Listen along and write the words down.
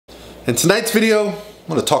In tonight's video, I'm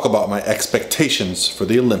going to talk about my expectations for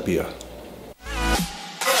the Olympia.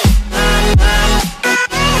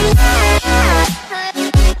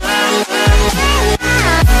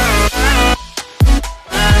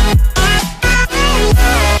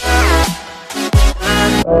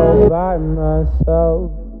 All by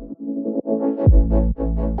myself.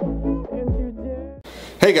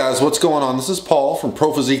 Hey guys, what's going on? This is Paul from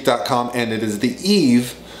ProPhysique.com, and it is the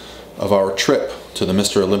eve of our trip to the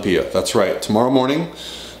Mr. Olympia. That's right, tomorrow morning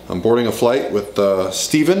I'm boarding a flight with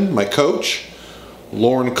Steven, my coach,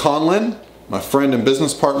 Lauren Conlin, my friend and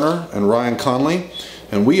business partner, and Ryan Conley,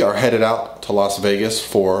 and we are headed out to Las Vegas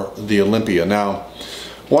for the Olympia. Now,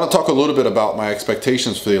 I want to talk a little bit about my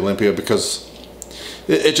expectations for the Olympia because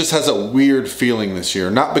it just has a weird feeling this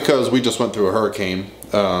year. Not because we just went through a hurricane.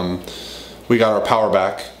 We got our power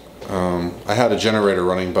back. I had a generator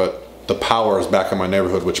running, but the power is back in my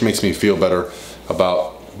neighborhood, which makes me feel better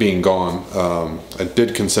about being gone. I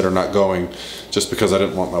did consider not going just because I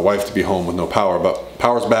didn't want my wife to be home with no power, but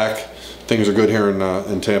power's back. Things are good here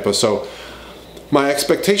in Tampa. So my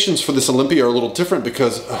expectations for this Olympia are a little different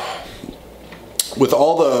because with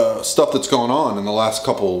all the stuff that's going on in the last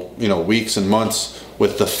couple weeks and months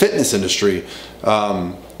with the fitness industry,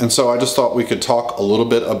 and so I just thought we could talk a little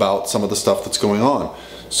bit about some of the stuff that's going on.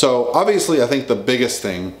 So obviously I think the biggest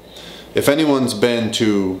thing, if anyone's been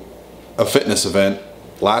to a fitness event,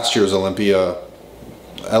 last year's Olympia,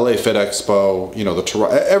 LA Fit Expo,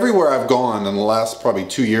 everywhere I've gone in the last probably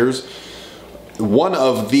 2 years, one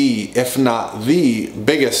of the, if not the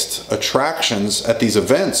biggest attractions at these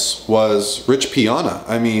events was Rich Piana.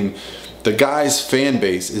 I mean, the guy's fan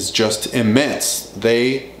base is just immense.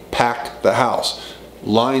 They pack the house.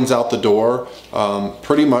 Lines out the door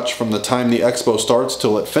pretty much from the time the expo starts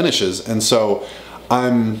till it finishes. And so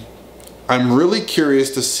I'm really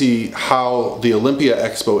curious to see how the Olympia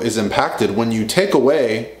Expo is impacted when you take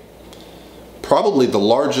away probably the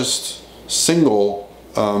largest single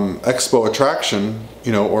expo attraction,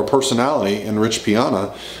 or personality in Rich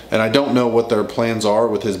Piana. And I don't know what their plans are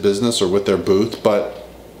with his business or with their booth, but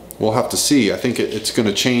we'll have to see. I think it's going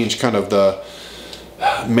to change kind of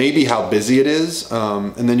maybe how busy it is,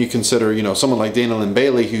 and then you consider someone like Dana Lynn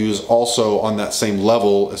Bailey, who's also on that same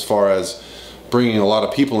level as far as bringing a lot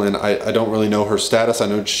of people in. I don't really know her status. I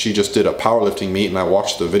know she just did a powerlifting meet and I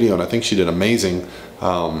watched the video and I think she did amazing.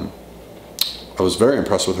 I was very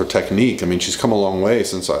impressed with her technique. I mean, she's come a long way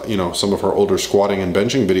since some of her older squatting and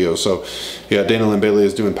benching videos. So yeah, Dana Lynn Bailey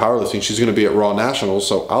is doing powerlifting. She's going to be at Raw Nationals,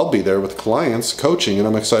 so I'll be there with clients coaching, and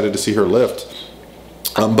I'm excited to see her lift.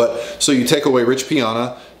 But so you take away Rich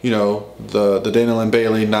Piana, the Dana Lynn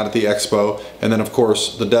Bailey not at the expo, and then of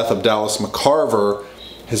course the death of Dallas McCarver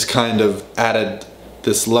has kind of added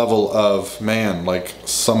this level of, man, like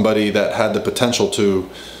somebody that had the potential to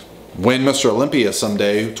win Mr. Olympia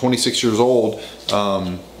someday, 26 years old,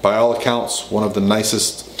 by all accounts one of the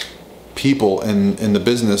nicest people in the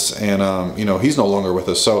business, and he's no longer with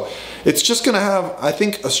us. So it's just gonna have, I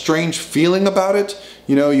think, a strange feeling about it.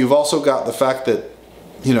 You've also got the fact that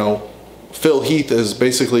Phil Heath is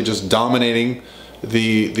basically just dominating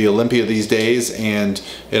the Olympia these days, and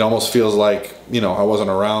it almost feels like, I wasn't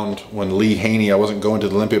around when Lee Haney, I wasn't going to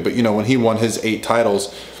the Olympia, but when he won his 8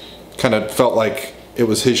 titles, kind of felt like it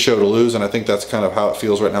was his show to lose, and I think that's kind of how it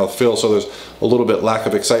feels right now with Phil. So there's a little bit lack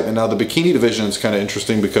of excitement. Now the bikini division is kind of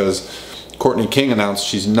interesting because Courtney King announced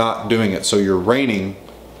she's not doing it, so your reigning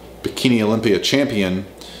Bikini Olympia champion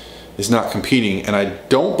is not competing, and I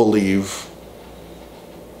don't believe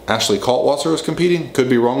Ashley Kaltwasser is competing. Could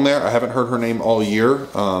be wrong there. I haven't heard her name all year,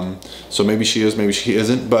 so maybe she is, maybe she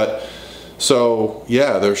isn't. But so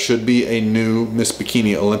yeah, there should be a new Miss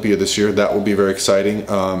Bikini Olympia this year. That will be very exciting.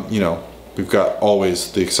 We've got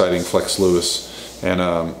always the exciting Flex Lewis, and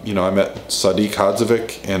I met Sadiq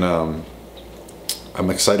Hadzovic, and I'm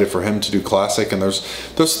excited for him to do classic. And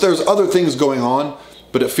there's other things going on,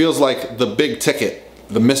 but it feels like the big ticket,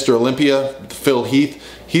 the Mr. Olympia, Phil Heath,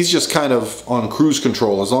 he's just kind of on cruise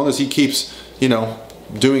control. As long as he keeps,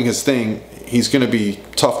 doing his thing, he's going to be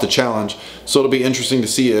tough to challenge. So it'll be interesting to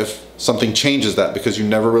see if something changes that, because you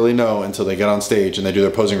never really know until they get on stage and they do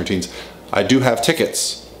their posing routines. I do have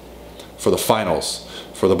tickets for the finals,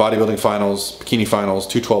 for the bodybuilding finals, bikini finals,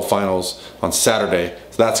 212 finals on Saturday.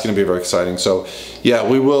 So that's going to be very exciting. So yeah,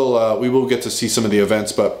 we will get to see some of the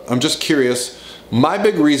events, but I'm just curious. My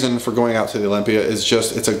big reason for going out to the Olympia is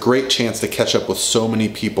just, it's a great chance to catch up with so many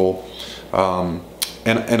people. And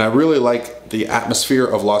I really like the atmosphere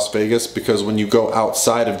of Las Vegas, because when you go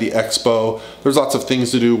outside of the expo, there's lots of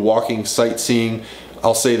things to do, walking, sightseeing.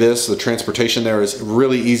 I'll say this, the transportation there is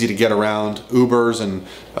really easy to get around. Ubers and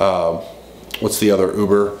what's the other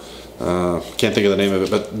Uber? can't think of the name of it,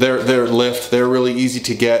 but their lift, they're really easy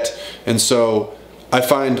to get. And so I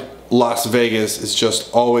find Las Vegas is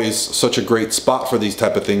just always such a great spot for these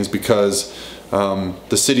type of things because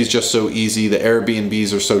the city's just so easy. The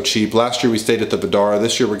Airbnbs are so cheap. Last year we stayed at the Vidara.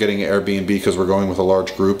 This year we're getting an Airbnb because we're going with a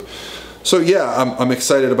large group. So yeah, I'm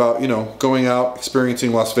excited about, you know, going out,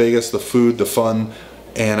 experiencing Las Vegas, the food, the fun,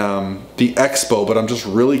 and the expo, but I'm just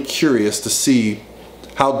really curious to see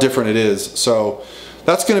how different it is. So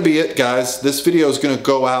that's going to be it, guys. This video is going to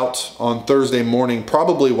go out on Thursday morning,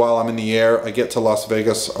 probably while I'm in the air. I get to Las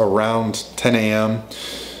Vegas around 10 a.m.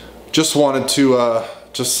 Just wanted to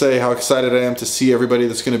just say how excited I am to see everybody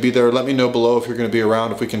that's going to be there. Let me know below if you're going to be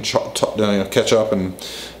around, if we can catch up. And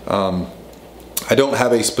I don't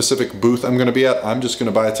have a specific booth I'm going to be at. I'm just going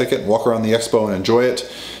to buy a ticket and walk around the expo and enjoy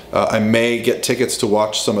it. I may get tickets to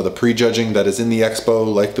watch some of the prejudging that is in the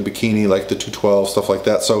expo, like the bikini, like the 212, stuff like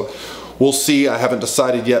that. So we'll see. I haven't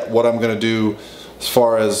decided yet what I'm going to do as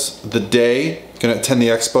far as the day. Going to attend the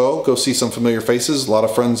expo, go see some familiar faces, a lot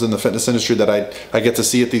of friends in the fitness industry that I get to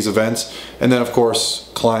see at these events, and then of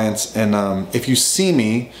course clients. And if you see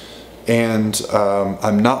me and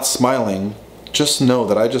I'm not smiling, just know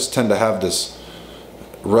that I just tend to have this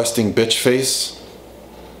resting bitch face.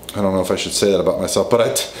 I don't know if I should say that about myself,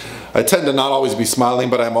 but I tend to not always be smiling,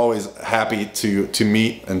 but I'm always happy to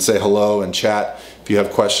meet and say hello and chat. If you have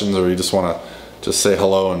questions or you just want to just say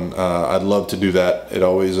hello, and I'd love to do that. It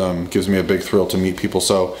always gives me a big thrill to meet people.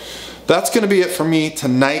 So that's going to be it for me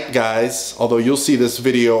tonight, guys. Although you'll see this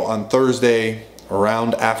video on Thursday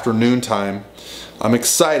around afternoon time. I'm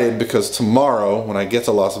excited because tomorrow when I get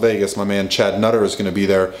to Las Vegas, my man Chad Nutter is going to be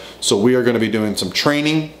there. So we are going to be doing some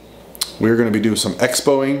training. We're going to be doing some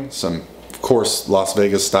expoing, some, of course, Las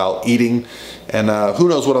Vegas style eating, and who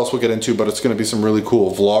knows what else we'll get into, but it's going to be some really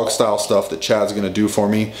cool vlog style stuff that Chad's going to do for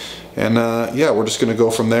me. And yeah, we're just going to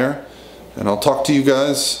go from there, and I'll talk to you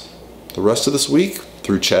guys the rest of this week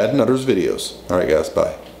through Chad Nutter's videos. All right, guys,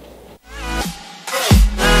 bye.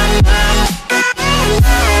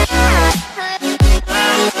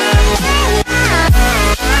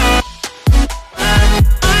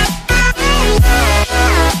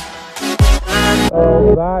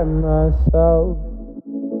 By myself.